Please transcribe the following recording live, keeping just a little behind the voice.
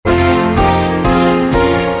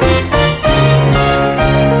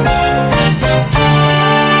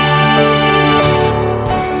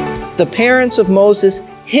the parents of Moses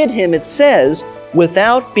hid him, it says,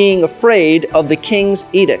 without being afraid of the king's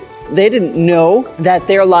edict. They didn't know that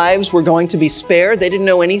their lives were going to be spared. They didn't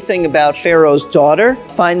know anything about Pharaoh's daughter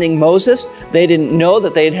finding Moses. They didn't know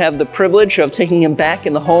that they'd have the privilege of taking him back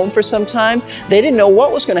in the home for some time. They didn't know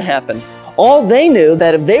what was going to happen. All they knew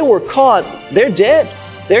that if they were caught, they're dead.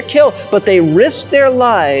 They're killed. But they risked their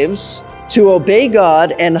lives to obey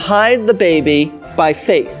God and hide the baby by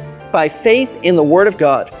faith in the Word of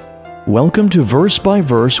God. Welcome to Verse by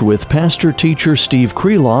Verse with pastor-teacher Steve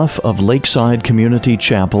Kreloff of Lakeside Community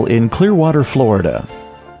Chapel in Clearwater, Florida.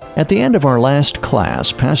 At the end of our last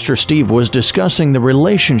class, Pastor Steve was discussing the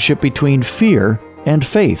relationship between fear and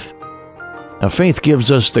faith. Now, faith gives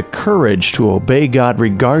us the courage to obey God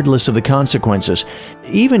regardless of the consequences,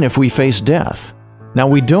 even if we face death. Now,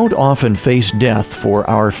 we don't often face death for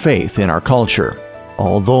our faith in our culture,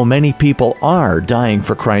 although many people are dying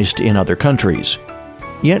for Christ in other countries.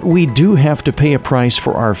 Yet we do have to pay a price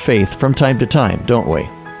for our faith from time to time, don't we?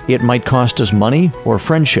 It might cost us money or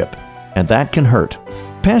friendship, and that can hurt.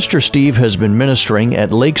 Pastor Steve has been ministering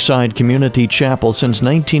at Lakeside Community Chapel since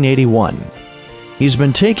 1981. He's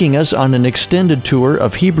been taking us on an extended tour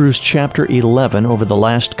of Hebrews chapter 11 over the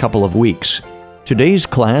last couple of weeks. Today's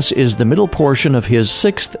class is the middle portion of his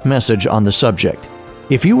 6th message on the subject.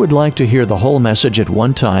 If you would like to hear the whole message at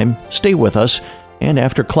one time, stay with us, and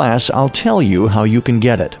after class, I'll tell you how you can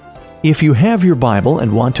get it. If you have your Bible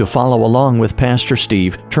and want to follow along with Pastor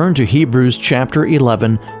Steve, turn to Hebrews chapter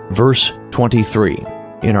 11, verse 23.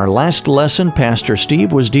 In our last lesson, Pastor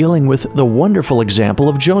Steve was dealing with the wonderful example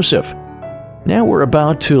of Joseph. Now we're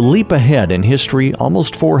about to leap ahead in history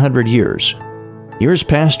almost 400 years. Here's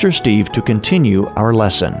Pastor Steve to continue our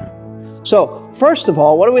lesson. So, first of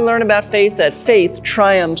all, what do we learn about faith? That faith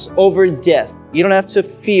triumphs over death. You don't have to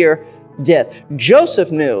fear death.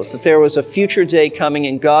 Joseph knew that there was a future day coming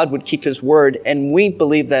and God would keep His word, and we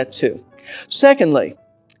believe that too. Secondly,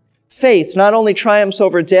 faith not only triumphs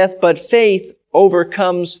over death, but faith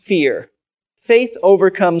overcomes fear. Faith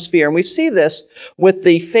overcomes fear. And we see this with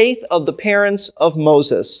the faith of the parents of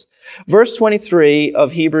Moses. Verse 23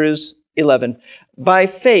 of Hebrews 11. By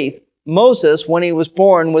faith, Moses, when he was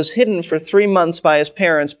born, was hidden for 3 months by his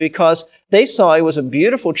parents because they saw he was a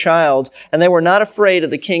beautiful child and they were not afraid of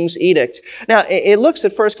the king's edict. Now, it looks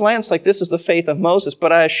at first glance like this is the faith of Moses,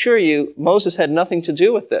 but I assure you, Moses had nothing to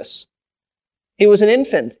do with this. He was an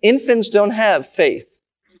infant. Infants don't have faith.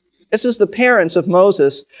 This is the parents of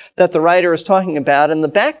Moses that the writer is talking about, and the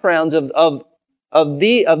background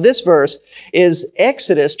of this verse is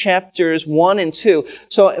Exodus chapters 1 and 2.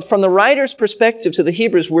 So from the writer's perspective to the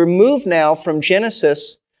Hebrews, we're moved now from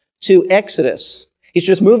Genesis to Exodus. He's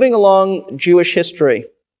just moving along Jewish history.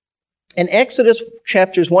 And Exodus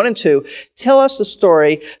chapters 1 and 2 tell us the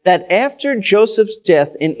story that after Joseph's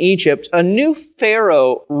death in Egypt, a new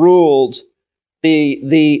Pharaoh ruled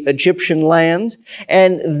the Egyptian land.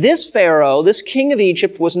 And this Pharaoh, this king of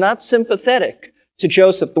Egypt, was not sympathetic to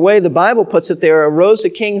Joseph. The way the Bible puts it, there arose a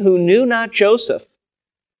king who knew not Joseph,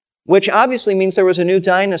 which obviously means there was a new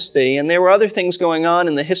dynasty, and there were other things going on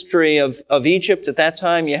in the history of Egypt at that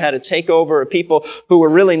time. You had a takeover of people who were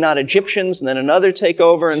really not Egyptians, and then another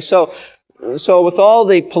takeover, and so with all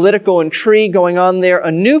the political intrigue going on there,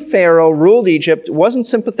 a new Pharaoh ruled Egypt, wasn't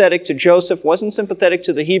sympathetic to Joseph, wasn't sympathetic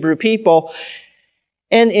to the Hebrew people.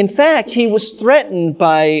 And in fact, he was threatened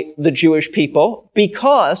by the Jewish people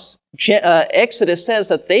because Exodus says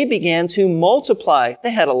that they began to multiply.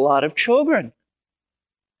 They had a lot of children.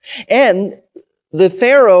 And the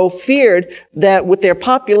Pharaoh feared that with their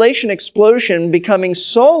population explosion becoming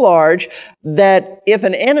so large that if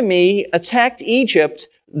an enemy attacked Egypt,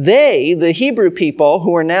 they, the Hebrew people,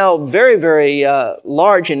 who are now very, very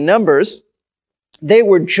large in numbers, they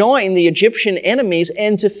would join the Egyptian enemies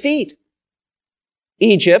and defeat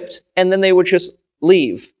Egypt, and then they would just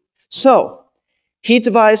leave. So, he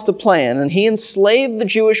devised a plan, and he enslaved the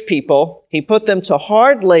Jewish people. He put them to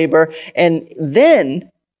hard labor, and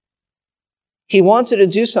then he wanted to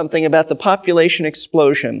do something about the population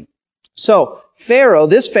explosion. So,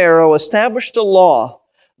 this Pharaoh established a law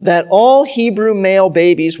that all Hebrew male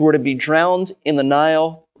babies were to be drowned in the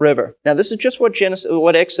Nile River. Now, this is just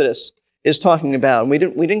what Exodus is talking about. And we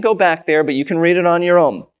didn't go back there, but you can read it on your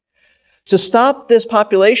own. To stop this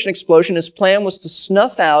population explosion, his plan was to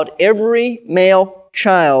snuff out every male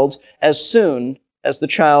child as soon as the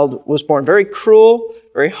child was born. Very cruel,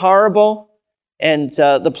 very horrible, and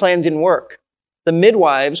the plan didn't work. The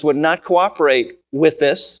midwives would not cooperate with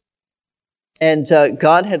this, and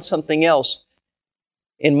God had something else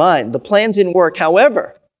in mind. The plan didn't work.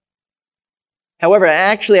 However,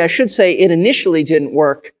 actually, I should say it initially didn't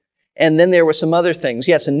work. And then there were some other things.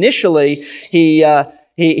 Yes, initially,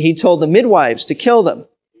 he told the midwives to kill them.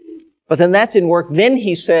 But then that didn't work. Then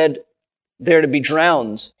he said they're to be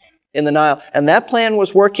drowned in the Nile. And that plan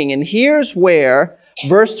was working. And here's where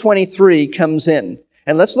verse 23 comes in.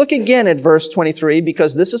 And let's look again at verse 23,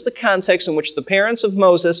 because this is the context in which the parents of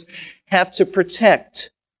Moses have to protect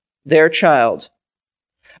their child.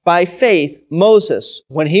 By faith, Moses,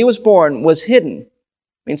 when he was born, was hidden.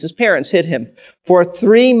 Means his parents hid him for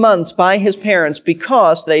 3 months by his parents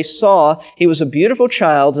because they saw he was a beautiful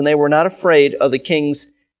child and they were not afraid of the king's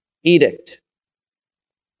edict.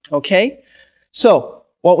 Okay? So,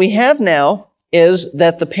 what we have now is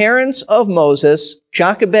that the parents of Moses,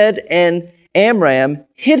 Jochebed and Amram,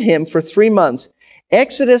 hid him for 3 months.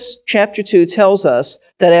 Exodus chapter 2 tells us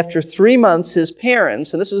that after 3 months, his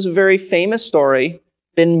parents, and this is a very famous story,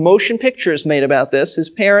 been motion pictures made about this, his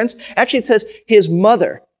parents, actually it says his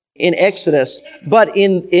mother in Exodus, but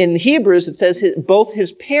in Hebrews it says both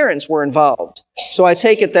his parents were involved. So I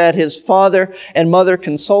take it that his father and mother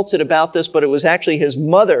consulted about this, but it was actually his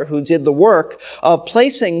mother who did the work of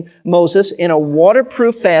placing Moses in a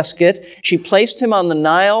waterproof basket. She placed him on the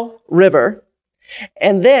Nile River.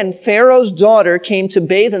 And then Pharaoh's daughter came to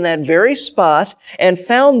bathe in that very spot and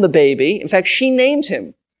found the baby. In fact, she named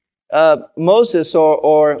him Moses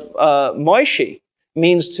or Moishi,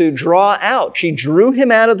 means to draw out. She drew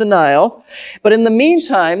him out of the Nile. But in the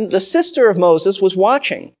meantime, the sister of Moses was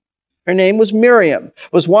watching. Her name was Miriam,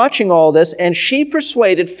 was watching all this, and she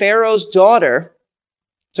persuaded Pharaoh's daughter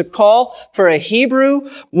to call for a Hebrew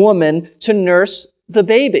woman to nurse the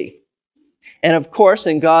baby. And of course,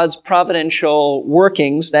 in God's providential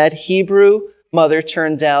workings, that Hebrew mother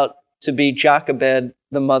turned out to be Jochebed,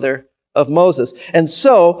 the mother of Moses. And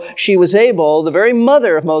so she was able, the very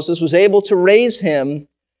mother of Moses was able to raise him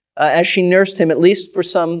as she nursed him, at least for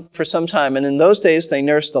some time. And in those days, they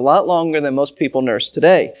nursed a lot longer than most people nurse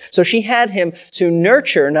today. So she had him to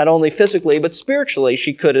nurture, not only physically, but spiritually,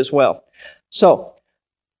 she could as well. So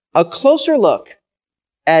a closer look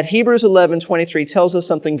at Hebrews 11:23 tells us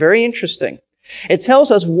something very interesting. It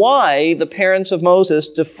tells us why the parents of Moses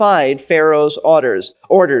defied Pharaoh's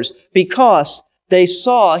orders, because they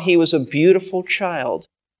saw he was a beautiful child.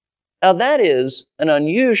 Now that is an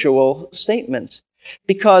unusual statement,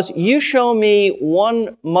 because you show me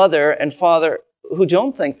one mother and father who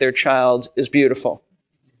don't think their child is beautiful.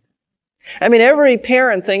 I mean, every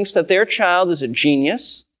parent thinks that their child is a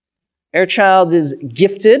genius, their child is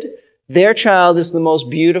gifted, their child is the most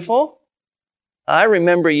beautiful. I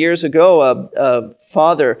remember years ago a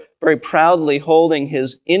father very proudly holding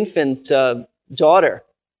his infant daughter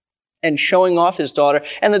and showing off his daughter.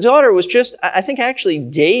 And the daughter was just, I think actually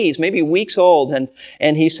days, maybe weeks old.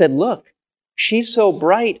 And he said, "Look, she's so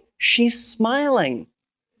bright, she's smiling."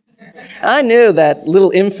 I knew that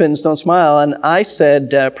little infants don't smile. And I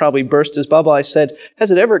said, probably burst his bubble, I said,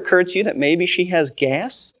 "Has it ever occurred to you that maybe she has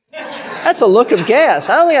gas?" That's a look of gas.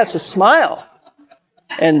 I don't think that's a smile.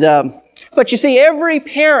 And, but you see, every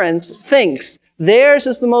parent thinks theirs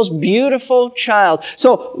is the most beautiful child.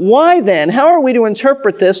 So why then, how are we to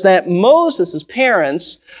interpret this, that Moses'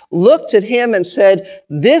 parents looked at him and said,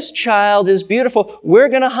 "This child is beautiful, we're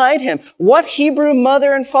going to hide him"? What Hebrew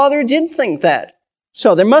mother and father did think that?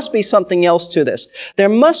 So there must be something else to this. There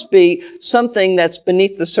must be something that's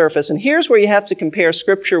beneath the surface. And here's where you have to compare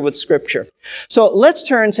Scripture with Scripture. So let's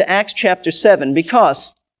turn to Acts chapter 7,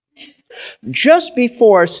 because just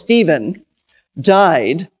before Stephen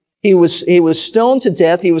died, he was stoned to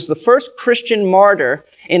death. He was the first Christian martyr.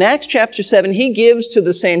 In Acts chapter 7, he gives to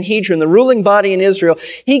the Sanhedrin, the ruling body in Israel,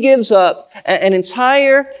 he gives an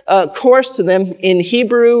entire course to them in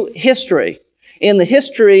Hebrew history, in the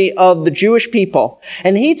history of the Jewish people.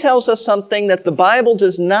 And he tells us something that the Bible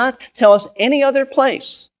does not tell us any other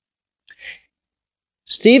place.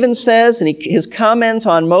 Stephen says, and his comment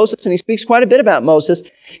on Moses, and he speaks quite a bit about Moses,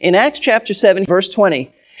 in Acts chapter 7, verse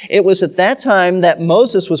 20, it was at that time that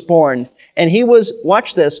Moses was born, and he was,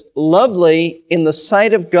 watch this, lovely in the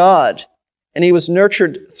sight of God, and he was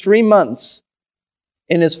nurtured 3 months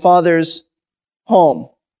in his father's home.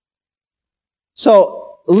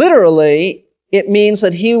 So, literally, it means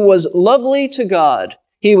that he was lovely to God.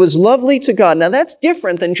 He was lovely to God. Now, that's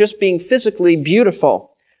different than just being physically beautiful.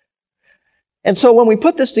 And so when we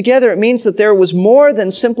put this together, it means that there was more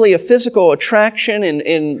than simply a physical attraction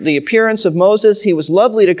in the appearance of Moses. He was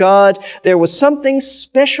lovely to God. There was something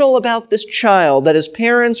special about this child that his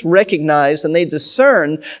parents recognized, and they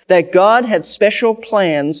discerned that God had special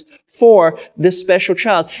plans for this special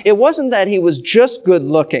child. It wasn't that he was just good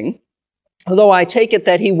looking. Although I take it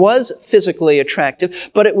that he was physically attractive,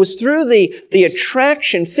 but it was through the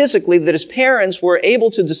attraction physically that his parents were able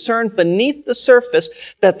to discern beneath the surface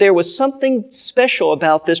that there was something special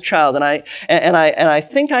about this child. And I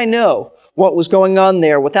think I know what was going on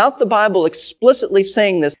there without the Bible explicitly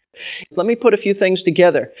saying this. Let me put a few things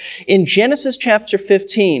together. In Genesis chapter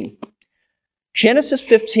 15,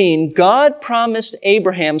 God promised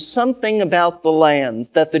Abraham something about the land,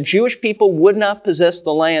 that the Jewish people would not possess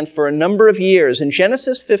the land for a number of years. In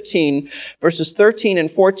Genesis 15, verses 13 and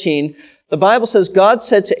 14, the Bible says, God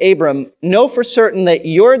said to Abram, "Know for certain that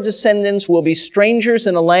your descendants will be strangers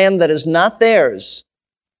in a land that is not theirs,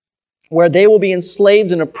 where they will be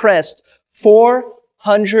enslaved and oppressed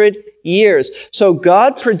 400 years." So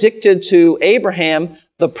God predicted to Abraham,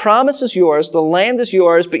 the promise is yours, the land is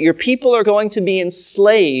yours, but your people are going to be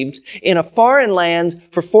enslaved in a foreign land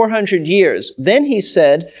for 400 years. Then he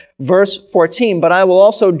said, verse 14, "But I will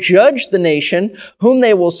also judge the nation whom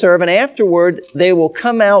they will serve, and afterward they will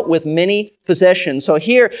come out with many possessions." So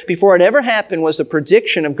here, before it ever happened, was a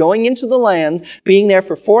prediction of going into the land, being there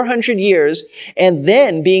for 400 years, and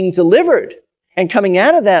then being delivered and coming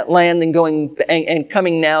out of that land and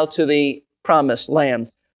coming now to the promised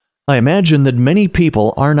land. I imagine that many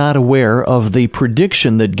people are not aware of the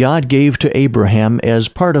prediction that God gave to Abraham as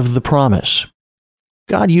part of the promise.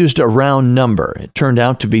 God used a round number. It turned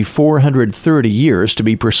out to be 430 years to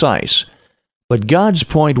be precise. But God's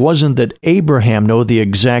point wasn't that Abraham know the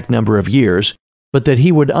exact number of years, but that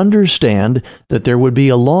he would understand that there would be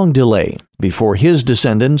a long delay before his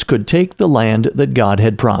descendants could take the land that God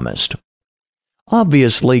had promised.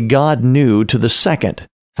 Obviously, God knew to the second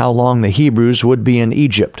how long the Hebrews would be in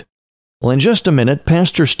Egypt. Well, in just a minute,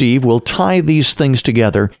 Pastor Steve will tie these things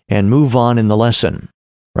together and move on in the lesson.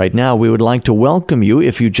 Right now, we would like to welcome you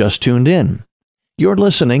if you just tuned in. You're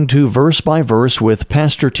listening to Verse by Verse with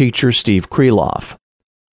Pastor-Teacher Steve Kreloff.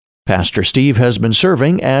 Pastor Steve has been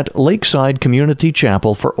serving at Lakeside Community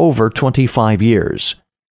Chapel for over 25 years.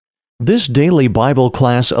 This daily Bible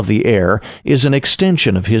class of the air is an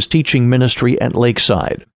extension of his teaching ministry at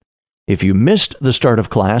Lakeside. If you missed the start of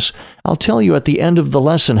class, I'll tell you at the end of the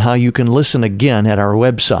lesson how you can listen again at our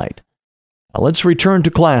website. Now let's return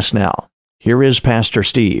to class now. Here is Pastor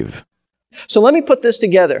Steve. So let me put this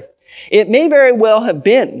together. It may very well have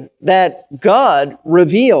been that God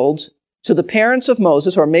revealed to the parents of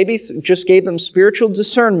Moses, or maybe just gave them spiritual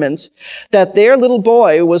discernment, that their little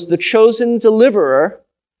boy was the chosen deliverer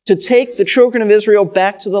to take the children of Israel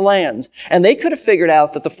back to the land. And they could have figured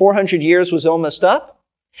out that the 400 years was almost up.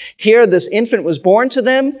 Here, this infant was born to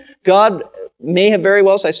them. God may have very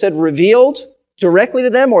well, as I said, revealed directly to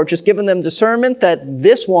them or just given them discernment that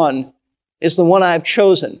this one is the one I've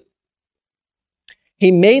chosen.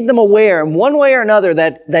 He made them aware in one way or another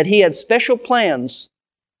that he had special plans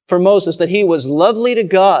for Moses, that he was lovely to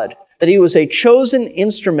God, that he was a chosen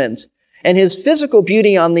instrument, and his physical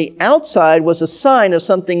beauty on the outside was a sign of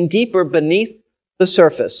something deeper beneath the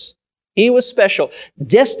surface. He was special,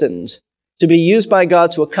 destined to be used by God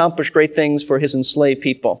to accomplish great things for his enslaved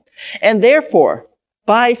people. And therefore,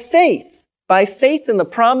 by faith in the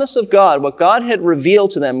promise of God, what God had revealed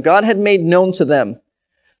to them, God had made known to them,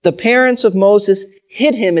 the parents of Moses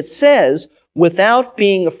hid him, it says, without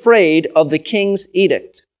being afraid of the king's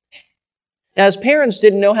edict. Now, his parents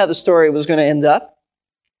didn't know how the story was going to end up.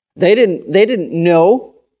 They didn't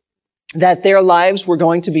know that their lives were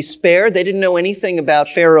going to be spared. They didn't know anything about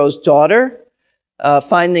Pharaoh's daughter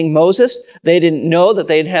finding Moses. They didn't know that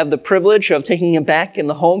they'd have the privilege of taking him back in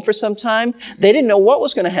the home for some time. They didn't know what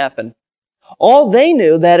was going to happen. All they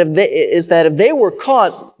knew is that if they were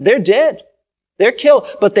caught, they're dead. They're killed.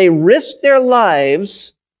 But they risked their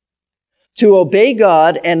lives to obey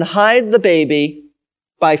God and hide the baby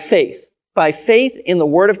by faith in the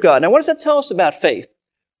Word of God. Now, what does that tell us about faith?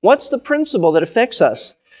 What's the principle that affects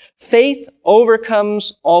us? Faith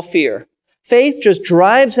overcomes all fear. Faith just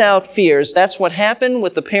drives out fears. That's what happened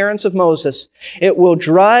with the parents of Moses. It will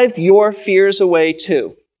drive your fears away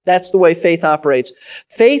too. That's the way faith operates.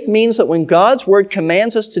 Faith means that when God's Word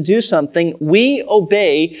commands us to do something, we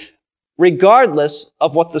obey regardless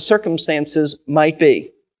of what the circumstances might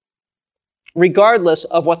be, regardless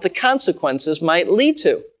of what the consequences might lead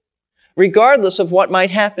to, regardless of what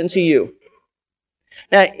might happen to you.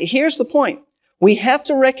 Now, here's the point. We have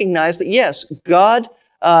to recognize that, yes, God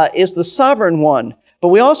is the sovereign one, but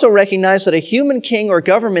we also recognize that a human king or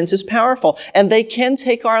government is powerful, and they can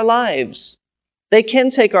take our lives. They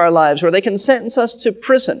can take our lives, or they can sentence us to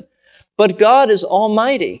prison. But God is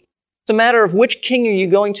almighty. It's a matter of which king are you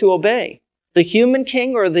going to obey, the human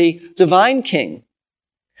king or the divine king.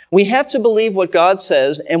 We have to believe what God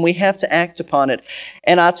says, and we have to act upon it.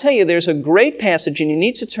 And I'll tell you, there's a great passage, and you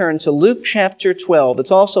need to turn to Luke chapter 12.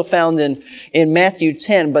 It's also found in Matthew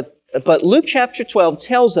 10, but Luke chapter 12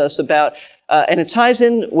 tells us about, and it ties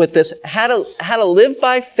in with this, how to live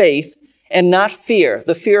by faith and not fear,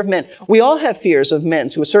 the fear of men. We all have fears of men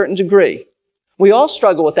to a certain degree. We all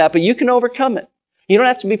struggle with that, but you can overcome it. You don't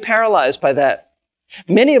have to be paralyzed by that.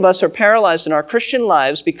 Many of us are paralyzed in our Christian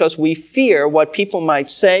lives because we fear what people might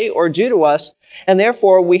say or do to us, and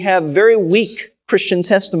therefore we have very weak Christian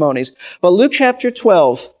testimonies. But Luke chapter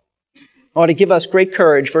 12 ought to give us great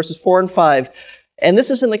courage, verses 4 and 5. And this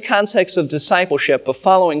is in the context of discipleship, of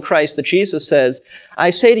following Christ, that Jesus says,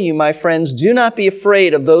 I say to you, my friends, do not be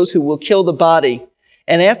afraid of those who will kill the body,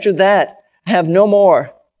 and after that have no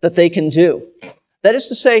more that they can do. That is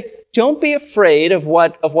to say, don't be afraid of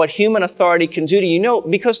what human authority can do to you.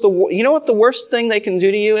 Because you know what the worst thing they can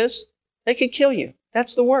do to you is? They could kill you.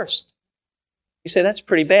 That's the worst. You say, that's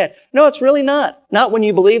pretty bad. No, it's really not. Not when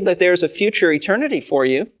you believe that there's a future eternity for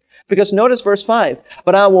you. Because notice verse 5,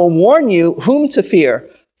 but I will warn you whom to fear.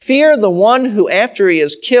 Fear the one who, after he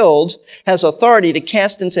is killed, has authority to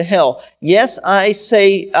cast into hell. Yes, I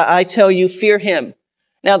tell you, fear him.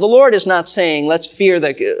 Now, the Lord is not saying, let's fear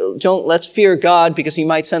God because he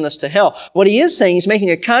might send us to hell. What he is saying, he's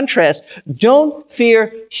making a contrast. Don't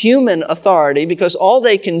fear human authority because all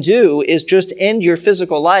they can do is just end your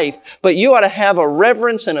physical life. But you ought to have a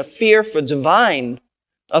reverence and a fear for divine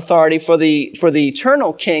authority, for the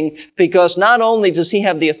eternal king, because not only does he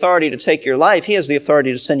have the authority to take your life, he has the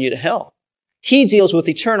authority to send you to hell. He deals with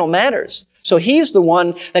eternal matters. So he's the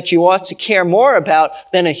one that you ought to care more about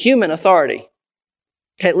than a human authority.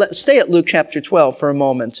 Okay, let's stay at Luke chapter 12 for a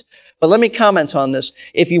moment. But let me comment on this.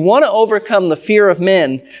 If you want to overcome the fear of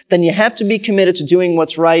men, then you have to be committed to doing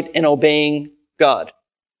what's right and obeying God.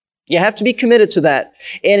 You have to be committed to that.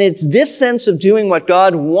 And it's this sense of doing what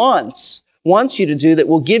God wants you to do that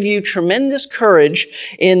will give you tremendous courage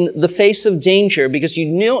in the face of danger, because you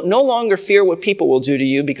no longer fear what people will do to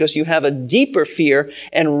you, because you have a deeper fear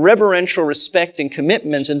and reverential respect and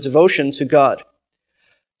commitment and devotion to God.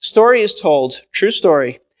 Story is told, true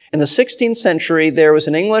story. In the 16th century, there was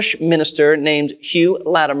an English minister named Hugh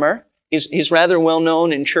Latimer. He's rather well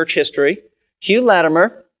known in church history. Hugh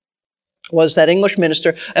Latimer was that English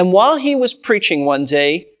minister. And while he was preaching one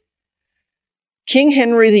day, King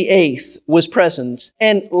Henry VIII was present.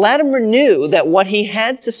 And Latimer knew that what he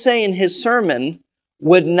had to say in his sermon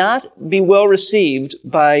would not be well received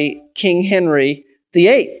by King Henry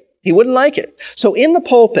VIII. He wouldn't like it. So in the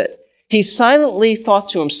pulpit, he silently thought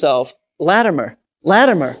to himself, Latimer,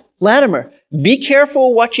 be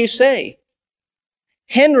careful what you say.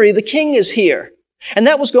 Henry, the king, is here. And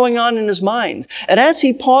that was going on in his mind. And as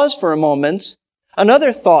he paused for a moment,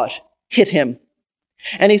 another thought hit him.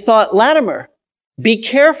 And he thought, Latimer, be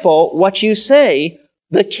careful what you say.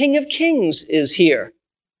 The King of Kings is here.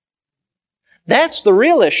 That's the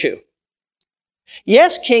real issue.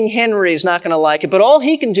 Yes, King Henry is not going to like it, but all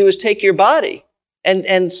he can do is take your body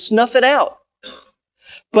and snuff it out.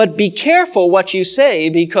 But be careful what you say,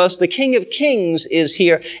 because the King of Kings is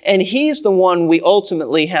here, and he's the one we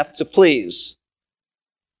ultimately have to please.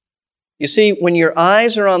 You see, when your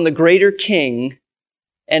eyes are on the greater king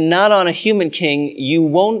and not on a human king, you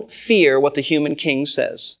won't fear what the human king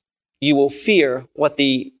says. You will fear what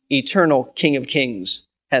the eternal King of Kings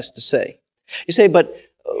has to say. You say, but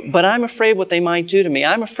I'm afraid what they might do to me.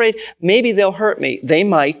 I'm afraid maybe they'll hurt me. They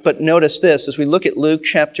might, but notice this as we look at Luke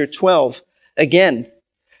chapter 12. Again,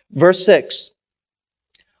 verse 6.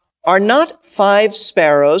 Are not 5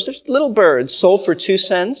 sparrows, there's little birds, sold for 2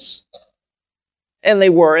 cents? And they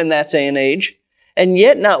were in that day and age. And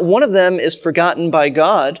yet not one of them is forgotten by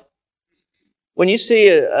God. When you see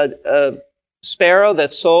a sparrow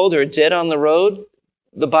that's sold or dead on the road,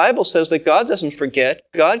 the Bible says that God doesn't forget.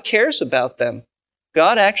 God cares about them.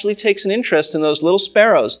 God actually takes an interest in those little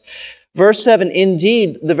sparrows. Verse 7,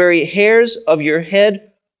 indeed, the very hairs of your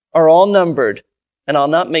head are all numbered. And I'll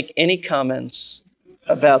not make any comments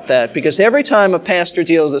about that, because every time a pastor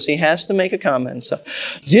deals with this, he has to make a comment. So,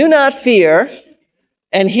 do not fear.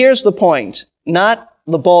 And here's the point, not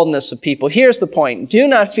the baldness of people. Here's the point. Do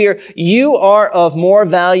not fear. You are of more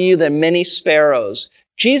value than many sparrows.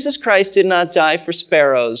 Jesus Christ did not die for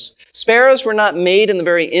sparrows. Sparrows were not made in the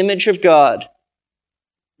very image of God.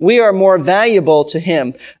 We are more valuable to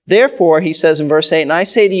him. Therefore, he says in verse 8, and I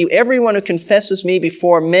say to you, everyone who confesses me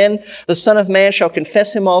before men, the Son of Man shall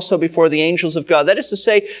confess him also before the angels of God. That is to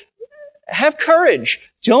say, have courage.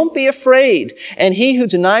 Don't be afraid. And he who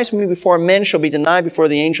denies me before men shall be denied before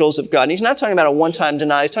the angels of God. And he's not talking about a one-time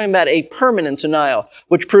denial. He's talking about a permanent denial,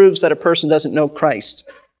 which proves that a person doesn't know Christ.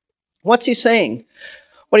 What's he saying?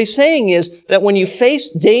 What he's saying is that when you face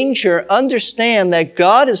danger, understand that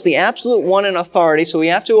God is the absolute one in authority, so we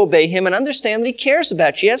have to obey him and understand that he cares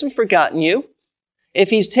about you. He hasn't forgotten you. If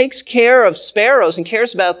he takes care of sparrows and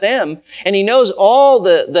cares about them, and he knows all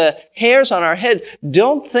the hairs on our head,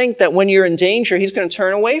 don't think that when you're in danger, he's going to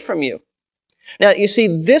turn away from you. Now, you see,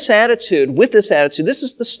 this attitude, this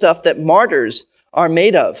is the stuff that martyrs are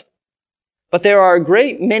made of. But there are a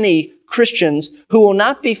great many Christians who will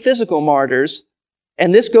not be physical martyrs,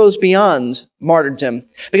 and this goes beyond martyrdom.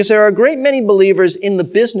 Because there are a great many believers in the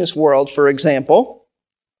business world, for example,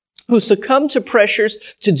 who succumb to pressures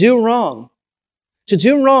to do wrong,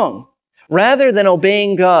 rather than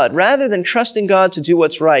obeying God, rather than trusting God to do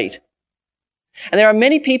what's right. And there are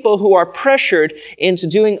many people who are pressured into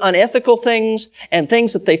doing unethical things and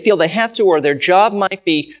things that they feel they have to, or their job might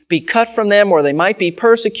be cut from them, or they might be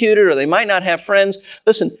persecuted, or they might not have friends.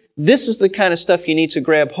 Listen, this is the kind of stuff you need to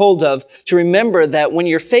grab hold of to remember that when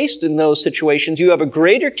you're faced in those situations, you have a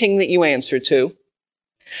greater king that you answer to.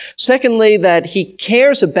 Secondly, that he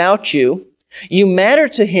cares about you, you matter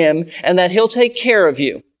to him, and that he'll take care of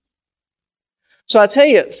you. So I tell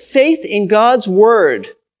you, faith in God's word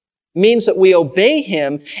means that we obey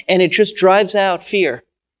him, and it just drives out fear,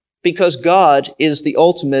 because God is the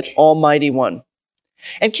ultimate almighty one.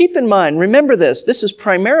 And keep in mind, remember this is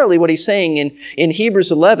primarily what he's saying in Hebrews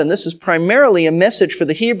 11. This is primarily a message for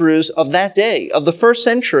the Hebrews of that day, of the first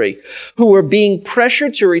century, who were being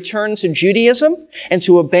pressured to return to Judaism and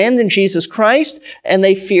to abandon Jesus Christ, and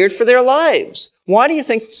they feared for their lives. Why do you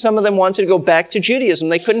think some of them wanted to go back to Judaism?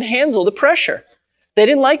 They couldn't handle the pressure. They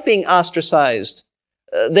didn't like being ostracized.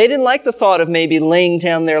 They didn't like the thought of maybe laying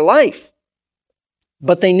down their life.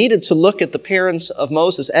 But they needed to look at the parents of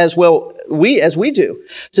Moses as well as we do,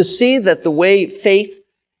 to see that the way faith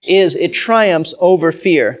is, it triumphs over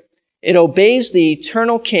fear. It obeys the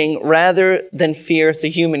eternal king rather than fear the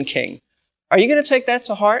human king. Are you going to take that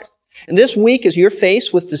to heart? And this week, as you're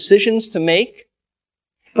faced with decisions to make,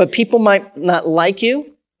 but people might not like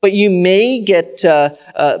you, but you may get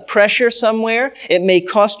pressure somewhere. It may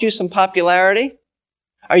cost you some popularity.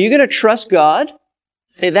 Are you going to trust God?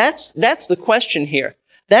 Hey, that's the question here.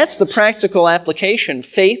 That's the practical application.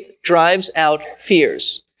 Faith drives out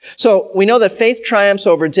fears. So we know that faith triumphs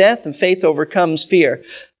over death and faith overcomes fear.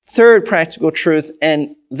 Third practical truth,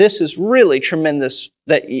 and this is really tremendous,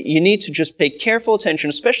 that you need to just pay careful attention,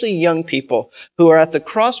 especially young people who are at the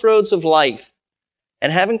crossroads of life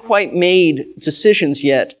and haven't quite made decisions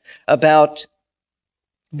yet about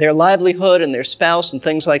their livelihood and their spouse and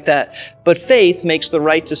things like that. But faith makes the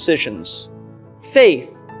right decisions.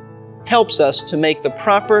 Faith helps us to make the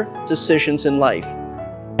proper decisions in life.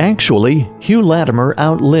 Actually, Hugh Latimer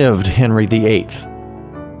outlived Henry VIII.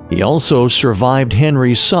 He also survived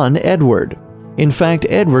Henry's son, Edward. In fact,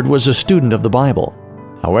 Edward was a student of the Bible.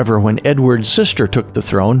 However, when Edward's sister took the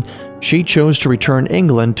throne, she chose to return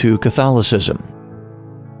England to Catholicism.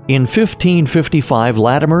 In 1555,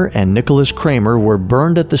 Latimer and Nicholas Kramer were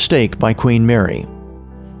burned at the stake by Queen Mary.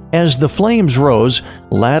 As the flames rose,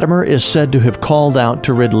 Latimer is said to have called out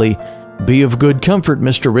to Ridley, "Be of good comfort,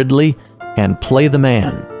 Mr. Ridley, and play the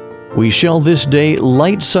man. We shall this day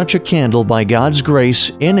light such a candle by God's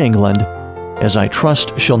grace in England as I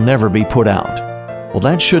trust shall never be put out." Well,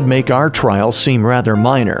 that should make our trial seem rather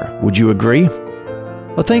minor. Would you agree?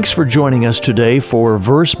 Well, thanks for joining us today for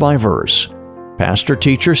Verse by Verse.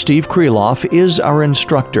 Pastor-teacher Steve Kreloff is our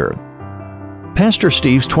instructor. Pastor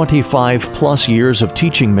Steve's 25-plus years of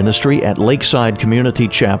teaching ministry at Lakeside Community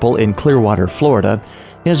Chapel in Clearwater, Florida,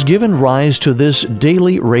 has given rise to this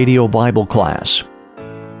daily radio Bible class.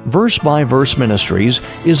 Verse by Verse Ministries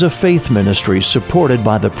is a faith ministry supported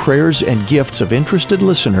by the prayers and gifts of interested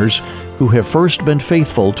listeners who have first been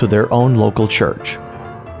faithful to their own local church.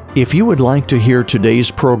 If you would like to hear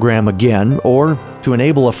today's program again, or to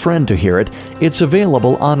enable a friend to hear it, it's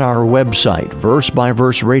available on our website,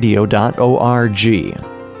 versebyverseradio.org.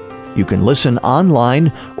 You can listen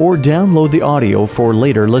online or download the audio for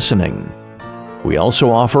later listening. We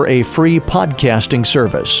also offer a free podcasting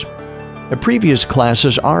service. The previous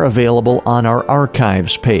classes are available on our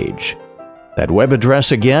archives page. That web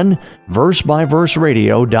address again,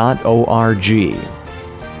 versebyverseradio.org.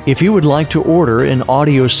 If you would like to order an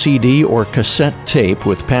audio CD or cassette tape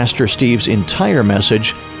with Pastor Steve's entire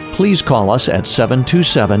message, please call us at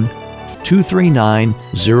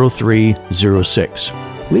 727-239-0306.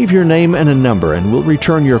 Leave your name and a number, and we'll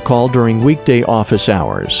return your call during weekday office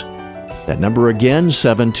hours. That number again,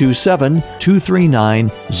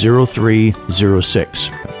 727-239-0306.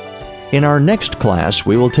 In our next class,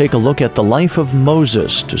 we will take a look at the life of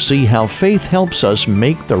Moses to see how faith helps us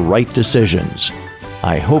make the right decisions.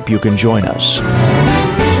 I hope you can join us.